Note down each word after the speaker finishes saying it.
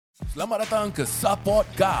Selamat datang ke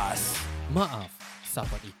Sapotcast. Maaf,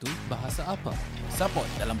 Sapot itu bahasa apa? Sapot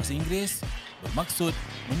dalam bahasa Inggeris bermaksud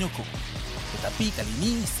menyokong. Tetapi kali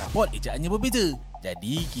ini Sapot ejaannya berbeza.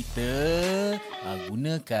 Jadi kita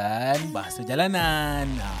gunakan bahasa jalanan.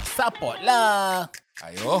 Sapot lah.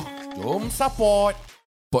 Ayuh, jom Sapot.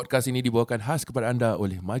 Podcast ini dibawakan khas kepada anda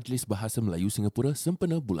oleh Majlis Bahasa Melayu Singapura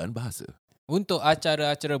sempena Bulan Bahasa. Untuk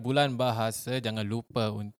acara-acara Bulan Bahasa, jangan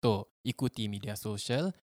lupa untuk ikuti media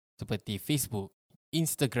sosial seperti Facebook,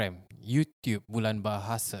 Instagram, YouTube Bulan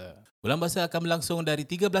Bahasa. Bulan Bahasa akan berlangsung dari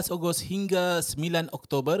 13 Ogos hingga 9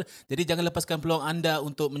 Oktober. Jadi jangan lepaskan peluang anda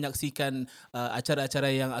untuk menyaksikan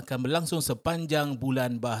acara-acara yang akan berlangsung sepanjang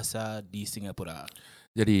Bulan Bahasa di Singapura.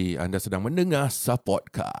 Jadi anda sedang mendengar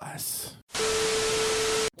Sapotcast.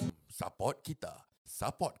 Support kita,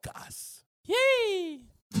 Sapotcast. Yay!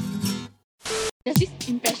 There's this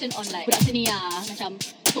impression on like budak seni macam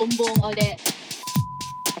sombong all that.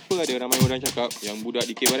 Apa ada ramai orang cakap yang budak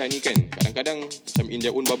dikir barat ni kan kadang-kadang macam in their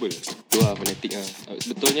own bubble. Tu lah fanatik lah.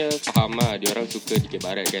 Sebetulnya faham lah dia orang suka dikir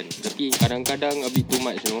barat kan. Tapi kadang-kadang a bit too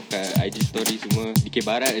much kat IG story semua dikir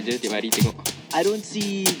barat aja tiap hari tengok. I don't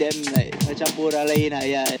see them like macam orang lain lah.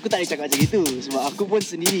 Ya. Aku tak boleh cakap macam itu sebab aku pun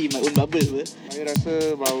sendiri my own bubble apa. Saya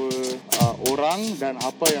rasa bahawa orang dan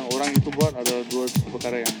apa yang orang itu buat adalah dua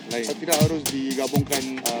perkara yang lain. Tidak harus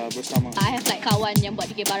digabungkan bersama. I have like kawan yang buat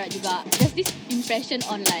dikir barat juga. There's this impression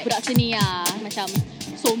on like budak seni macam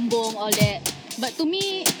sombong all that. But to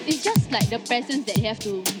me, it's just like the presence that you have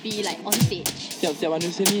to be like on stage. Tiap-tiap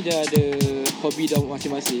manusia ni dia ada hobi dia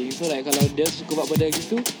masing-masing. So like kalau dia suka buat benda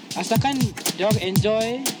gitu, asalkan dia orang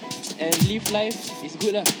enjoy and live life, is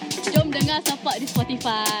good lah. Jom dengar Sapot di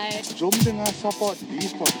Spotify. Jom dengar Sapot di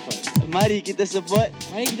Spotify. Mari kita support.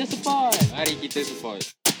 Mari kita support. Mari kita support.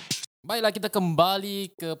 Baiklah, kita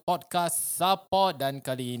kembali ke podcast Sapot dan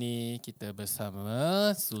kali ini kita bersama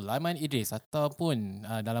Sulaiman Idris ataupun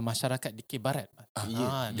dalam masyarakat dikir barat.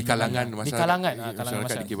 Di kalangan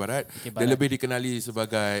masyarakat dikir barat. Dia lebih dikenali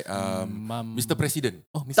sebagai Mr. President.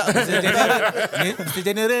 Oh, Mr. General. Mr.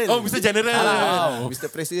 General. Oh, Mr. General. Mr.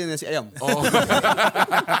 Presiden nasi ayam. Oh.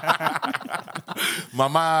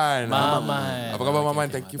 Maman. Maman. Apa khabar Maman?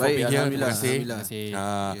 Thank you for being here. Terima kasih.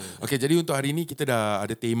 Okey, jadi untuk hari ini kita dah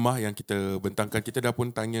ada tema yang kita bentangkan. Kita dah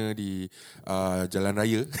pun tanya di jalan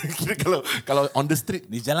raya. kalau on the street,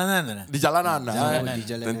 di jalanan.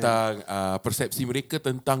 tentang persepsi mereka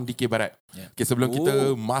tentang dikir barat. Okay, sebelum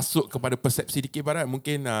kita masuk kepada persepsi dikir barat,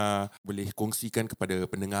 mungkin boleh kongsikan kepada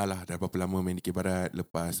pendengar lah dah berapa lama main dikir barat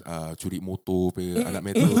lepas curi motor, alat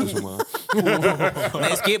metal tu semua.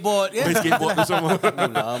 Naik skateboard kan? Main skateboard tu semua.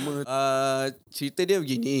 Lama. Cerita dia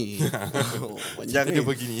begini. Cerita dia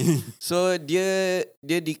begini. So dia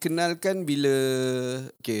dikenalkan bila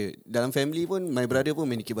dalam family pun my brother pun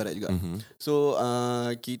main dikir barat juga. So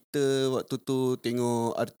kita waktu tu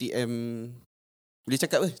tengok RTM. Boleh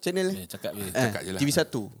cakap channel? Cakap je lah. TV1.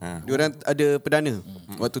 Diorang ada perdana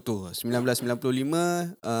waktu tu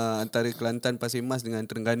 1995 antara Kelantan Pasir Mas dengan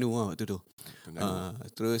Terengganu waktu tu.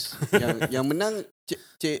 Terus yang menang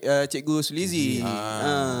Cikgu Sulizi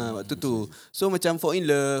waktu tu. So macam fall in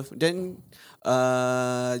love then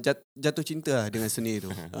jatuh cinta lah dengan seni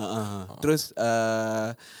tu. Terus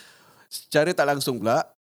secara tak langsung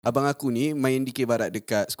pula abang aku ni main dikir barat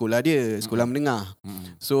dekat sekolah dia, sekolah menengah.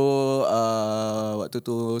 So waktu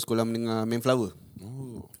tu sekolah menengah Mayflower.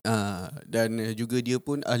 Dan juga dia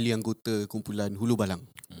pun ahli anggota kumpulan Hulu Balang.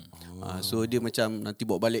 So dia macam nanti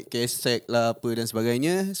bawa balik kesek lah apa dan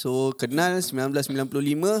sebagainya. So kenal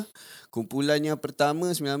 1995, kumpulannya pertama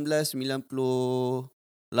 1998.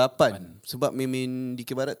 Sebab main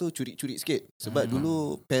dikir barat tu curi-curi sikit. Sebab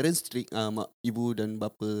dulu parents strict, mak ibu dan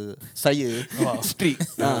bapa saya strict.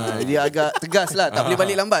 Dia agak tegas lah, tak boleh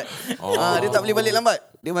balik lambat. Dia tak boleh balik lambat.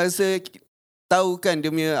 Dia masa tahu kan dia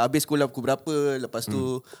punya habis sekolah pukul berapa, lepas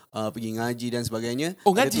tu pergi ngaji dan sebagainya.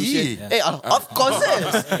 Oh, ngaji? Of course.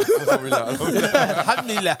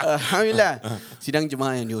 Alhamdulillah. Sidang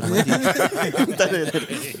jemaah yang dihormati. Tak ada.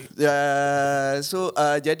 So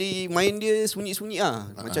jadi main dia sunyi-sunyi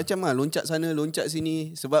macam-macam loncat sana loncat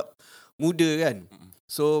sini sebab muda kan.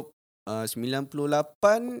 So 98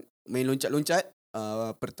 main loncat-loncat.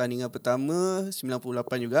 Pertandingan pertama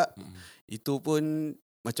 98 juga. Itu pun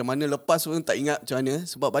macam mana lepas pun tak ingat macam mana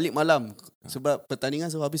sebab balik malam. Sebab pertandingan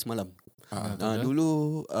selalu habis malam.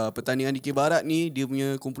 Dulu pertandingan dikir barat ni dia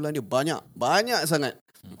punya kumpulan dia banyak sangat.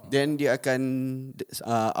 Then dia akan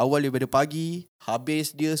awal daripada pagi,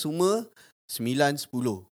 habis dia semua 9-10.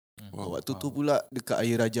 Waktu tu pula dekat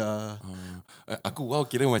Air Raja. Aku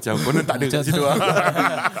kira macam konon tak ada kat situ.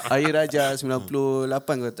 Air Raja 98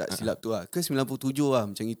 kalau tak silap tu Ke 97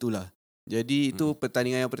 macam itulah. Jadi itu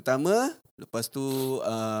pertandingan yang pertama. Lepas tu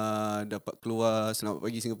dapat keluar Selamat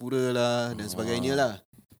Pagi Singapura lah dan sebagainya lah.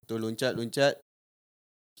 Tu loncat-loncat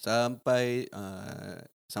sampai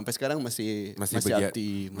sekarang masih bergiat.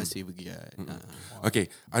 aktif, masih bergiat. Okey,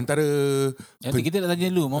 antara Nanti kita nak tanya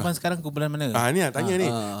dulu, Maman sekarang kumpulan mana? ni tanya ni.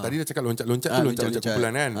 Tadi dah cakap loncat-loncat tu loncat-loncat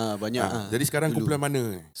kumpulan kan. Banyak. Jadi sekarang Dulu. kumpulan mana?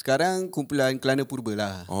 Sekarang kumpulan Kelana Purba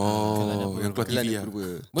lah. Oh, yang keluar TV lah. Purba.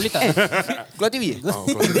 Boleh tak? Keluar TV? Oh,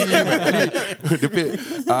 keluar TV.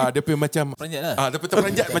 Dia macam Peranjat lah. dia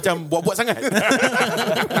terperanjat macam buat-buat sangat.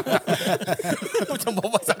 Macam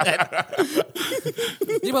bawa sangat.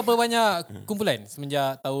 Jadi berapa banyak kumpulan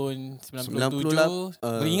semenjak tahun 97?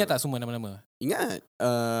 Boleh ingat tak semua nama-nama? Ingat.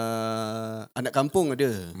 Anak Kampung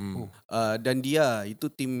ada. Dan dia itu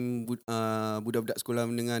tim budak-budak sekolah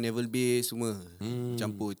menengah naval base semua.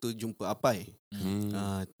 Campur. Itu jumpa Apai.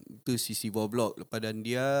 Itu sisi bawah blok. Lepas dan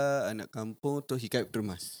dia Anak Kampung tu Hikayat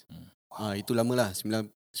Termas. Itu lamalah.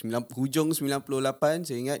 Hujung 98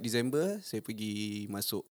 saya ingat Disember saya pergi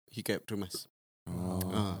masuk Hikayat Termas.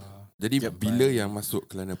 Jadi bila yang masuk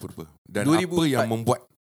Kelana Purba? Dan 2004. apa yang membuat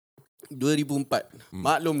 2004.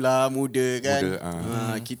 Maklumlah muda kan.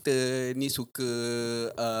 Kita ni suka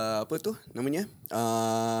apa tu namanya?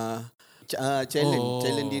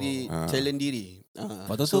 Challenge diri.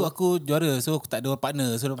 Waktu tu aku juara, so aku tak ada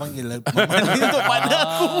partner, so dia panggil Maman untuk partner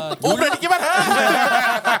aku. Berani gimana?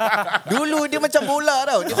 Dulu dia macam bola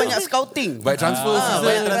tau. Dia banyak scouting. Banyak transfer.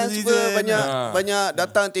 Banyak transfer, banyak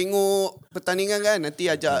datang tengok pertandingan kan.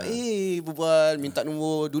 Nanti ajak berbual, minta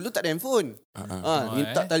nombor. Dulu tak ada handphone.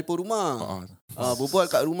 Minta telefon rumah.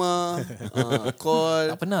 Berbual kat rumah.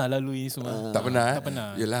 Call. Tak pernah lalui semua. Tak pernah. Tak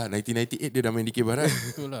pernah. Yelah 1998 dia dah main dikir barat.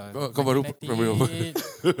 Betul lah. Kau baru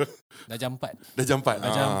 1998, dah jam 4. Dah jam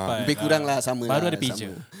 4. Lebih kurang lah sama. Baru lah, ada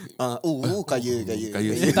pager.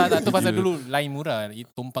 Kaya. Tak pasal dulu line murah,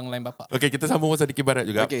 tumpang line bapak. Okey, kita sambung pasal dikir barat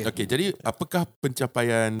juga. Okey. Okey, jadi apakah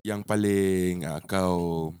pencapaian yang paling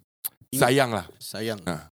kau sayang lah? Sayang.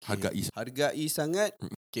 Hargai sangat.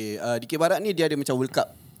 Okey, dikir barat ni dia ada macam World Cup.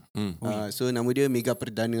 So nama dia Mega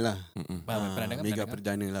Perdana lah. Mega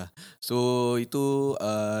Perdana lah. So itu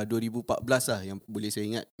 2014 lah yang boleh saya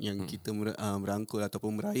ingat yang kita merangkul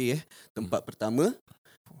ataupun meraih tempat pertama.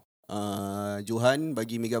 Johan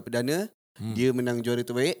bagi Mega Perdana. Dia menang juara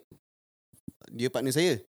terbaik. Dia partner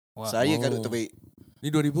saya. Saya kadut terbaik.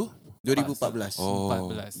 Ni 2014.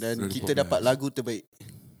 14. Dan kita dapat lagu terbaik.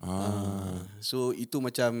 So itu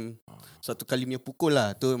macam satu kali punya pukul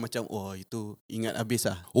lah. Tu macam itu ingat habis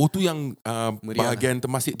lah. Oh tu yang bahagian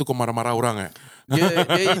termasik tu kau marah-marah orang Dia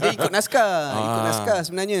ikut naskah. Ikut naskah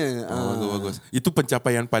sebenarnya. Bagus. Itu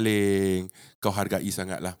pencapaian paling kau hargai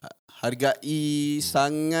sangat lah. Hargai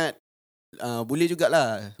sangat. Boleh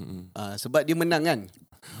jugalah. Sebab dia menang kan.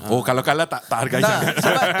 Kalau kalah tak hargai sangat.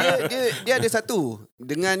 Sebab dia ada satu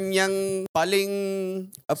dengan yang paling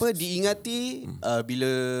diingati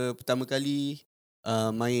bila pertama kali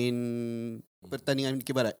main pertandingan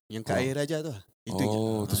dikir barat yang kat Air Raja tu.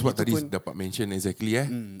 Itu tu sebab tadi dapat mention exactly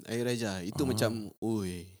Air Raja itu macam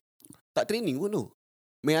tak training pun tu.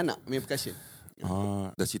 Main percussion.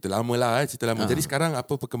 Dah cerita lama lah cerita lama. Jadi sekarang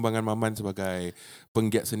apa perkembangan Maman sebagai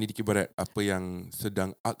penggiat seni dikir barat? Apa yang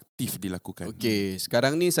sedang aktif dilakukan? Okey,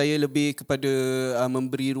 sekarang ni saya lebih kepada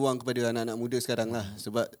memberi ruang kepada anak-anak muda sekarang lah.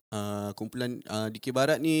 Sebab kumpulan dikir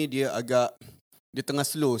barat ni dia tengah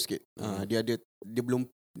slow sikit. Dia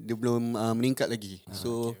belum meningkat lagi.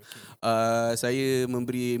 So saya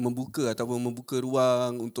membuka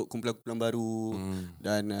ruang untuk kumpulan-kumpulan baru.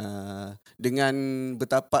 Dan dengan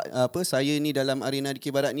bertapak saya ni dalam arena dikir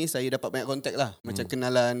barat ni saya dapat banyak kontak lah. Macam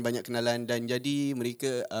banyak kenalan dan jadi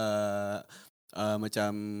mereka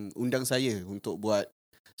macam undang saya untuk buat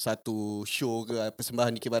satu show ke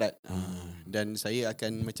persembahan dikir barat. Dan saya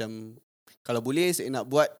akan macam kalau boleh saya nak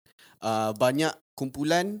buat banyak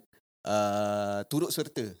kumpulan turut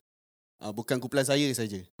serta. Bukan kumpulan saya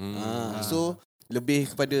saja. So lebih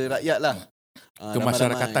kepada rakyat lah.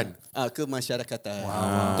 Kemasyarakatan. Kemasyarakatan.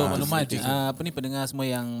 Untuk maklumat pendengar semua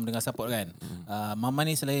yang mendengar support kan. Maman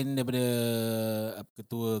ni selain daripada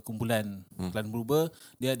ketua kumpulan Klan Berubah,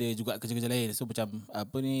 dia ada juga kerja-kerja lain. So macam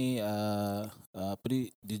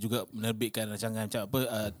dia juga menerbitkan rancangan macam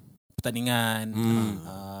pertandingan,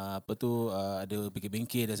 ada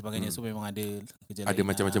bengkel-bengkel dan sebagainya. So memang ada kerja lain. Ada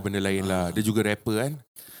macam-macam benda lain lah. Dia juga rapper kan?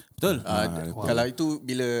 Betul. Kalau itu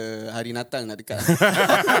bila hari Natal nak dekat.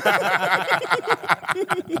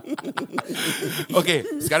 Okay,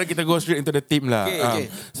 sekarang kita go straight into the team lah. Okay.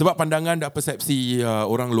 Sebab pandangan dan persepsi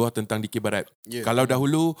orang luar tentang dikir barat. Yeah. Kalau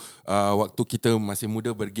dahulu waktu kita masih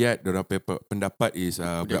muda bergiat, diorang pendapat is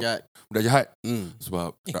budak jahat.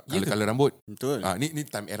 Sebab color rambut. Betul. Ni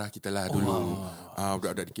time era kita lah dulu.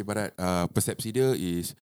 Budak-budak dikir barat, persepsi dia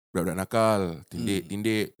is budak-budak nakal,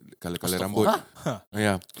 tindik, color rambut.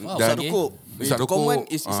 Ya. Isap rokok. Isap rokok. Common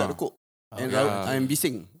is isap rokok. And I'm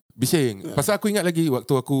bising. Pasal aku ingat lagi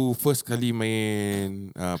waktu aku first kali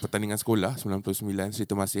main pertandingan sekolah 99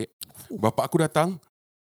 Serita Masik. Bapak aku datang,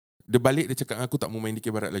 dia balik dia cakap aku tak mau main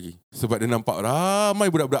dikir barat lagi. Sebab dia nampak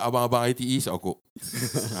ramai budak-budak abang-abang ITE isap rokok.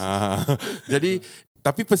 Jadi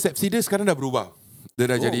tapi persepsi dia sekarang dah berubah. Dia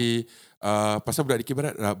dah jadi pasal budak dikir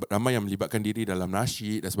barat ramai yang melibatkan diri dalam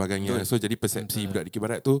nasyid dan sebagainya. So jadi persepsi budak dikir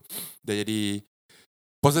barat tu dah jadi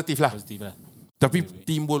positif lah. Tapi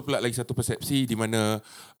timbul pula lagi satu persepsi di mana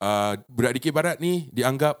budak dikir barat ni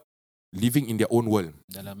dianggap living in their own world.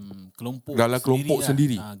 Dalam kelompok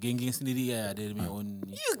sendiri. Geng-geng sendiri ada dia punya own.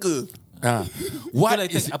 Ya ke?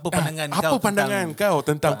 Apa pandangan kau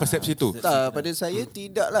tentang persepsi tu? Tak, pada saya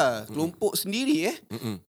tidaklah. Kelompok sendiri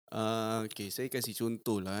Okay, saya kasih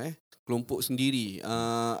contoh lah kelompok sendiri.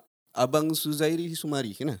 Abang Suzairi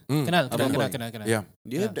Sumari kenal? Kenal. Ya.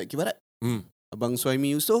 Dia budak dikir barat. Abang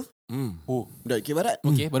Suhaimi Yusof budak dikir barat.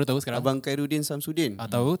 Okey, baru tahu sekarang. Abang Khairuddin Samsudin.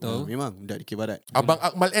 Tahu. Memang budak dikir barat. Abang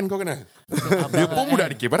Aqmal N kau kenal? Dia pun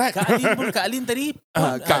budak dikir barat. Kak Alin tadi.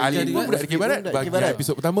 Kak Alin pun budak dikir barat. Bagi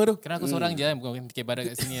episod pertama tu. Kerana aku seorang je bukan dikir barat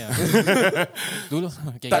kat sini lah. Dulu.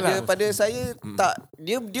 Okay, Pada saya tak,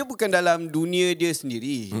 dia bukan dalam dunia dia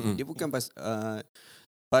sendiri. Dia bukan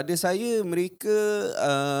pada saya mereka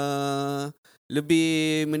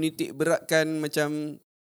lebih menitik beratkan macam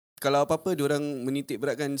kalau apa-apa diorang menitik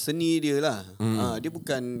beratkan seni dia lah. Dia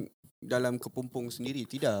bukan dalam kepompong sendiri.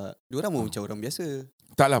 Tidak. Diorang mau macam orang biasa.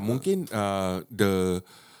 Taklah, mungkin the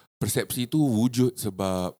persepsi tu wujud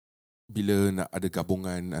sebab bila nak ada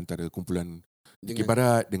gabungan antara kumpulan dikir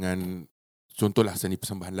barat dengan contohlah seni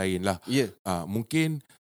persembahan lain lah. Ya. Mungkin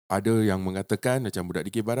ada yang mengatakan macam budak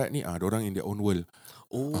dikir barat ni diorang in their own world.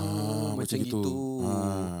 Macam gitu.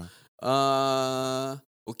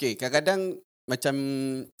 Okay, kadang-kadang macam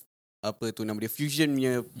apa tu nama dia, fusion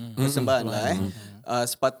punya persembahan lah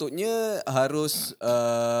sepatutnya harus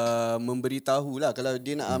memberitahu lah. Kalau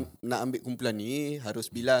dia nak ambil kumpulan ni, harus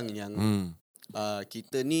bilang yang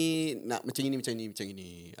kita ni nak macam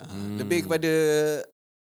ini. Lebih kepada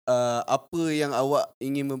apa yang awak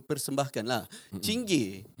ingin mempersembahkan lah.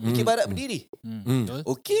 Cinggir dikir barat berdiri.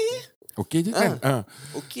 Okey je kan?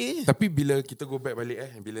 Okey. Tapi bila kita go back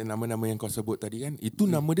balik bila nama-nama yang kau sebut tadi kan, itu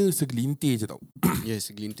nama dia segelintir je tau. Ya,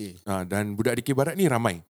 segelintir. Dan budak dikir barat ni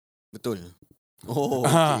ramai. Betul.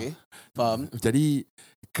 Okey. Faham. Jadi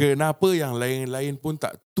kenapa yang lain-lain pun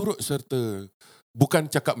tak turut serta,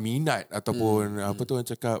 bukan cakap minat ataupun apa tu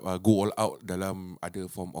orang cakap go all out dalam ada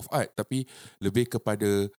form of art, tapi lebih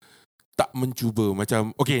kepada tak mencuba.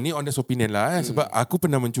 Macam ni honest opinion lah sebab aku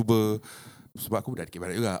pernah mencuba. Sebab aku budak dikir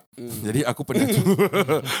barat juga. Jadi aku pernah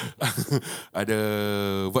ada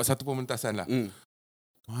buat satu pementasan lah.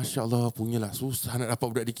 Masya Allah, punyalah susah nak dapat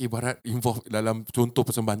budak dikir barat involved dalam contoh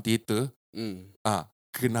persembahan teater.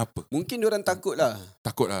 Kenapa? Mungkin diorang takut lah.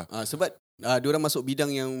 Sebab diorang masuk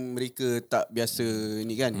bidang yang mereka tak biasa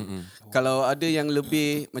ni kan. Kalau ada yang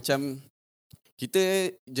lebih macam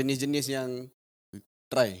kita jenis-jenis yang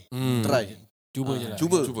try. Cuba je lah.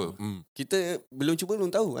 Cuba. Kita belum cuba, belum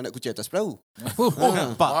tahu anak kucing atas perahu.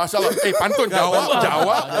 Masya Allah. Pantun jawab.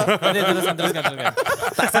 Teruskan.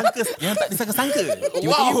 Tak sangka, yang tak disangka-sangka.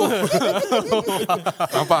 Wow.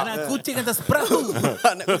 Nampak? Anak kucing atas perahu.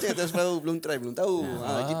 Anak kucing atas perahu, belum try, belum tahu.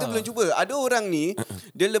 Kita belum cuba. Ada orang ni,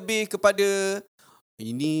 dia lebih kepada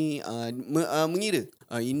ini mengira.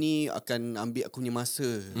 Ini akan ambil aku punya masa.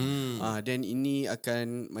 Dan ini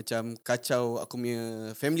akan macam kacau aku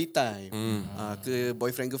punya family time. Ke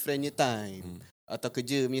boyfriend girlfriendnya time. Atau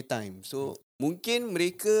kerja punya time. So mungkin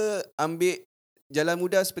mereka ambil jalan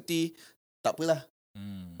mudah seperti tak apalah.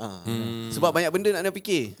 Sebab banyak benda nak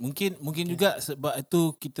fikir. Mungkin juga sebab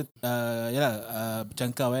itu kita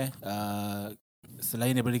bercangkau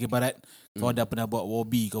selain daripada dikir barat, kau dah pernah buat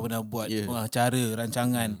Wobby, kau pernah buat acara,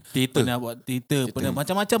 rancangan, pernah buat teater, pernah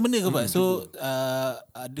macam-macam benda kau buat. So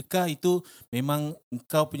adakah itu memang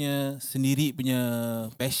kau punya sendiri punya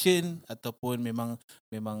passion ataupun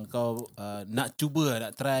memang kau nak cuba,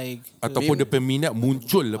 nak try, ataupun dia peminat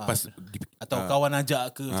muncul lepas atau kawan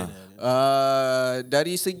ajak ke macam mana?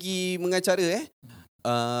 Dari segi mengacara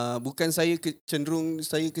bukan saya cenderung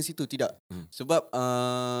saya ke situ, tidak. Sebab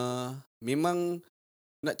memang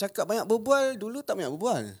nak cakap banyak berbual, dulu tak banyak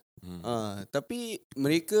berbual. Tapi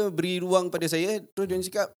mereka beri ruang pada saya. Terus dia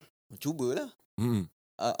cakap, cubalah.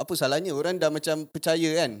 Apa salahnya? Orang dah macam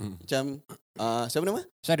percaya kan. Macam siapa nama?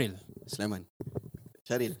 Shahril. Sulaiman.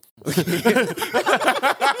 Shahril.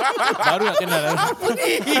 Baru nak kenal.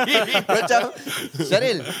 Macam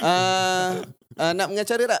Shahril, nak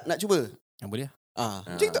mengacara tak? Nak cuba? Boleh.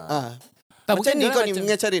 Macam tu. Tak, Macam ni kau ni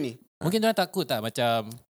mengacara ni. Mungkin diorang takut tak macam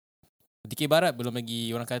dikir barat belum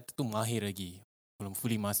lagi orang kata tu mahir lagi. Belum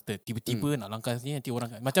fully master. Tiba-tiba nak langkah ni nanti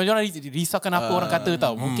orang macam diorang risaukan apa orang kata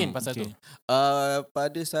tau. Mungkin pasal tu.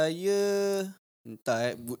 Pada saya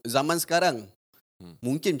entah zaman sekarang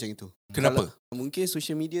mungkin macam itu. Kenapa? Mungkin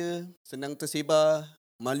social media senang tersebar,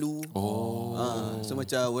 malu. So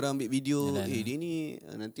macam orang ambil video, dia ni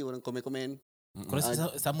nanti orang komen-komen. Kau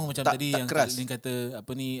rasa sama macam tak, tadi tak yang keras. Lin kata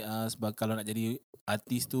apa ni sebab kalau nak jadi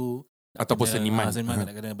artis tu Ataupun seniman. Seniman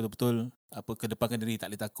nak kena betul-betul apa kedepankan diri,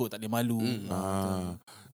 tak boleh takut, tak boleh malu.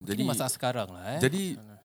 Jadi masalah sekarang lah. Jadi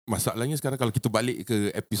masalahnya sekarang kalau kita balik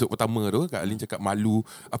ke episod pertama tu, Kak Alin cakap malu,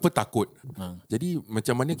 apa takut. Jadi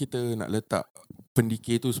macam mana kita nak letak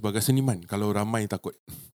pendikir tu sebagai seniman kalau ramai takut?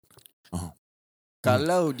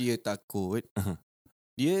 Kalau dia takut,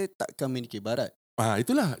 dia takkan main dikir barat.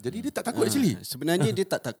 Itulah. Jadi dia tak takut actually. Sebenarnya dia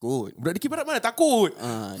tak takut. Budak dikir barat mana takut?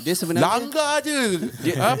 Dia sebenarnya langgar je.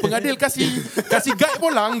 Pengadil kasih guide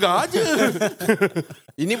pun langgar je.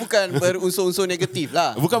 Ini bukan berunsur-unsur negatif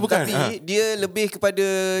lah. Bukan. Tapi dia lebih kepada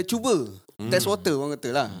cuba. Test water orang kata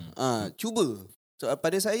lah. Cuba. So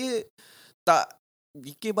pada saya tak,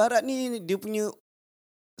 dikir barat ni dia punya,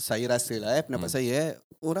 saya rasa lah pendapat saya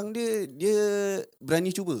orang dia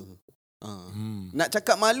berani cuba. Nak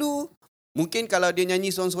cakap malu, mungkin kalau dia nyanyi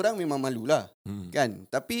seorang-seorang memang malulah. Kan?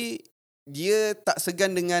 Tapi dia tak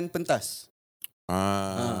segan dengan pentas.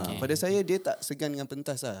 Pada saya dia tak segan dengan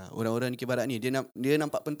pentas lah. Orang-orang dikir barat ni dia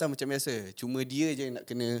nampak pentas macam biasa. Cuma dia je nak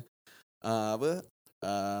kena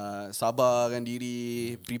sabarkan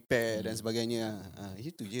diri, prepare dan sebagainya.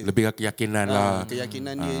 Itu je. Lebih keyakinan lah.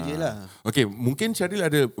 Keyakinan dia je lah. Okay, mungkin Shahril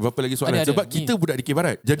ada berapa lagi soalan? Sebab kita budak dikir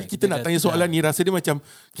barat. Jadi kita nak tanya soalan ni, rasa dia macam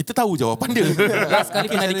kita tahu jawapan dia. Last kali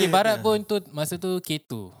kena dikir barat pun tu masa tu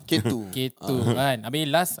K2 kan. Habis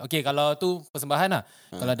last, okay, kalau tu persembahan lah.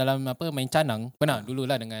 Kalau dalam main canang, pernah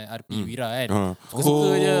dululah dengan RP Wira kan.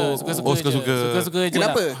 Suka-suka je. Suka-suka je.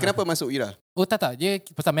 Kenapa masuk Wira? Tak. Dia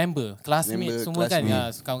pasal member, classmate semua kan.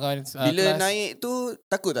 Kawan-kawan bila naik tu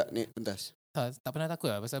takut tak naik pentas? Tak pernah takut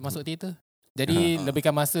lah pasal masuk teater. Jadi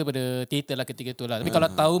lebihkan masa pada teater lah ketika tu lah. Tapi kalau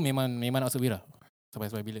tahu memang nak masuk Wira.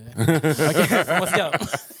 Sampai bila okay, semua sekejap.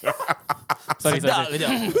 Sorry.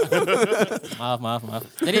 Maaf.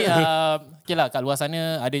 Jadi okay lah, kat luar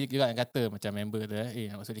sana ada juga yang kata macam member tu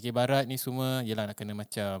nak masuk dikir barat ni semua yelah nak kena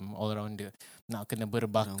macam all rounder, nak kena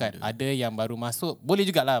berbakat. Ada yang baru masuk boleh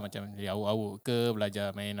jugalah macam dia awuk-awuk ke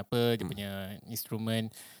belajar main apa dia punya instrumen.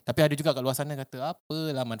 Tapi ada juga kat luar sana kata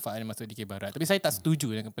apalah manfaatnya masuk dikir barat. Tapi saya tak setuju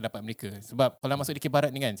dengan pendapat mereka. Sebab kalau masuk dikir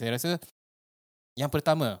barat ni kan, saya rasa yang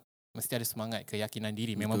pertama mesti ada semangat, keyakinan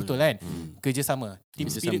diri. Memang betul kan? Kerjasama. Team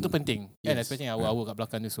spirit tu penting. Kan? Especially awak-awak kat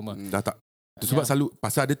belakang tu semua. Tak. Tu sebab selalu,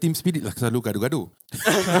 pasal ada team spirit lah selalu gaduh-gaduh.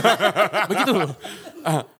 Begitu.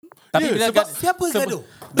 Tapi bila siapa gaduh?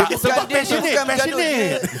 Sebab dia bukan bergaduh.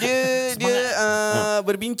 passionate. Dia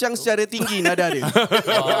berbincang secara tinggi nada dia.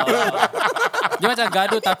 Dia macam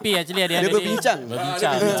gaduh tapi actually Dia berbincang. Dia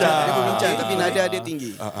berbincang tapi nada dia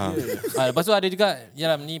tinggi. Lepas tu ada juga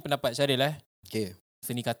ni pendapat Shahril Okay.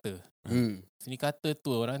 Seni kata. Seni kata tu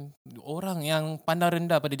orang yang pandang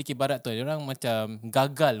rendah pada dikir barat tu, orang macam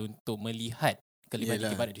gagal untuk melihat kelebihan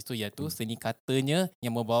dikir barat itu, iaitu seni katanya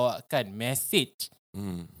yang membawakan message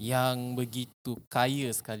yang begitu kaya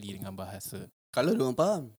sekali dengan bahasa. Kalau diorang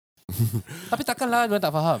faham. Tapi takkanlah diorang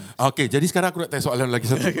tak faham. Okay, jadi sekarang aku nak tanya soalan lagi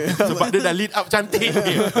satu. Sebab dia dah lead up cantik.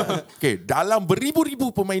 Okay, dalam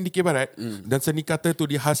beribu-ribu pemain dikir barat dan seni kata tu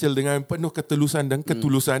dihasil dengan penuh ketelusan dan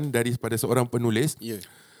ketulusan daripada seorang penulis.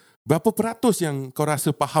 Berapa peratus yang kau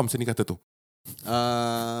rasa faham seni kata tu?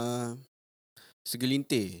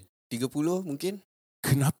 Segelintir. 30 mungkin.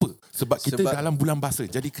 Kenapa? Sebab kita dalam bulan bahasa.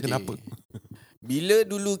 Jadi kenapa? Bila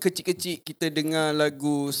dulu kecil-kecil kita dengar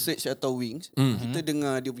lagu Search atau Wings, kita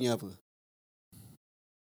dengar dia punya apa?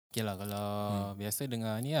 Okay lah, kalau biasa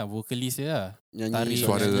dengar ni lah, vokalis dia lah. Nyanyi,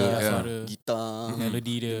 suara, gitar,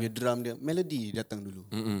 melodi dia, drum dia. Melodi datang dulu.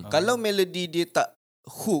 Kalau melodi dia tak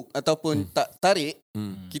hook ataupun tak tarik,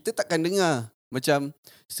 kita takkan dengar. Macam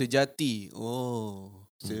sejati.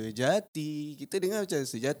 Sejati. Kita dengar macam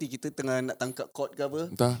sejati. Kita tengah nak tangkap chord ke apa.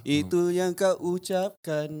 Entah. Itu yang kau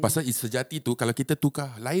ucapkan. Pasal sejati tu kalau kita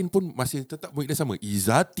tukar lain pun masih tetap murid dia sama.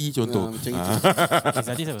 Izati contoh. Macam itu.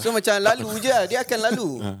 Izati siapa? So macam lalu je, dia akan lalu.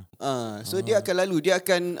 So dia akan lalu. Dia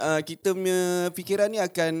akan kita punya fikiran ni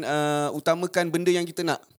akan utamakan benda yang kita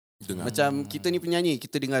nak. Dengar. Macam kita ni penyanyi,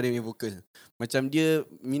 kita dengar dia punya vokal. Macam dia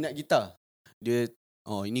minat gitar. Dia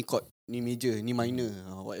ini chord, ni major, ni minor,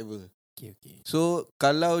 whatever. Okay. So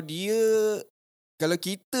kalau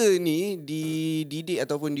kita ni dididik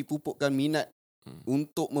ataupun dipupukkan minat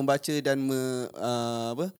untuk membaca dan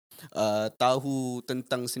tahu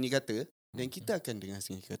tentang seni kata, dan kita akan dengar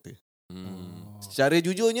seni kata. Secara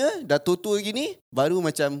jujurnya dah tua-tua gini baru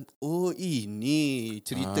macam ini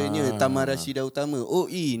ceritanya Taman Rashidah Utama.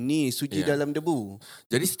 Ini Suci Dalam Debu.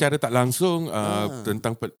 Jadi secara tak langsung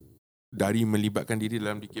tentang dari melibatkan diri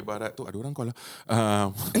dalam dikir barat tu, ada orang call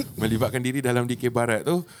melibatkan diri dalam dikir barat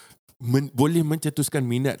tu boleh mencetuskan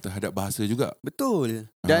minat terhadap bahasa juga.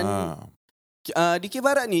 Betul. Dan dikir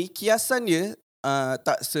barat ni kiasan dia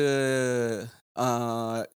tak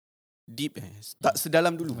deep tak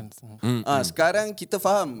sedalam dulu. Sekarang kita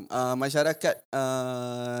faham masyarakat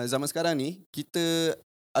zaman sekarang ni kita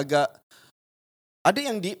agak ada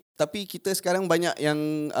yang deep, tapi kita sekarang banyak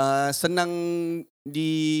yang senang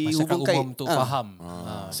dihubungkan. Masyarakat umum tu faham.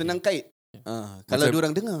 Senang kait. Kalau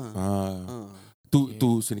diorang dengar.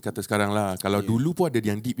 Tu seni kata sekarang lah. Kalau dulu pun ada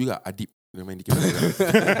yang deep juga. Adib dia main dikir barat.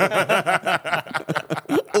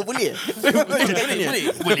 Boleh?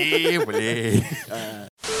 Boleh.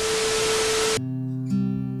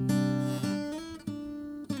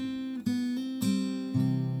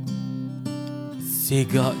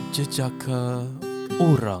 Segak jejaka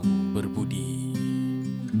orang berbudi,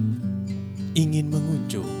 ingin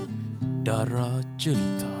mengunjung darah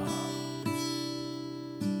jelita.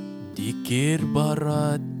 Dikir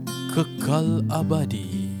barat kekal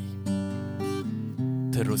abadi,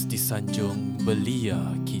 terus disanjung belia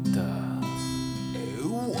kita.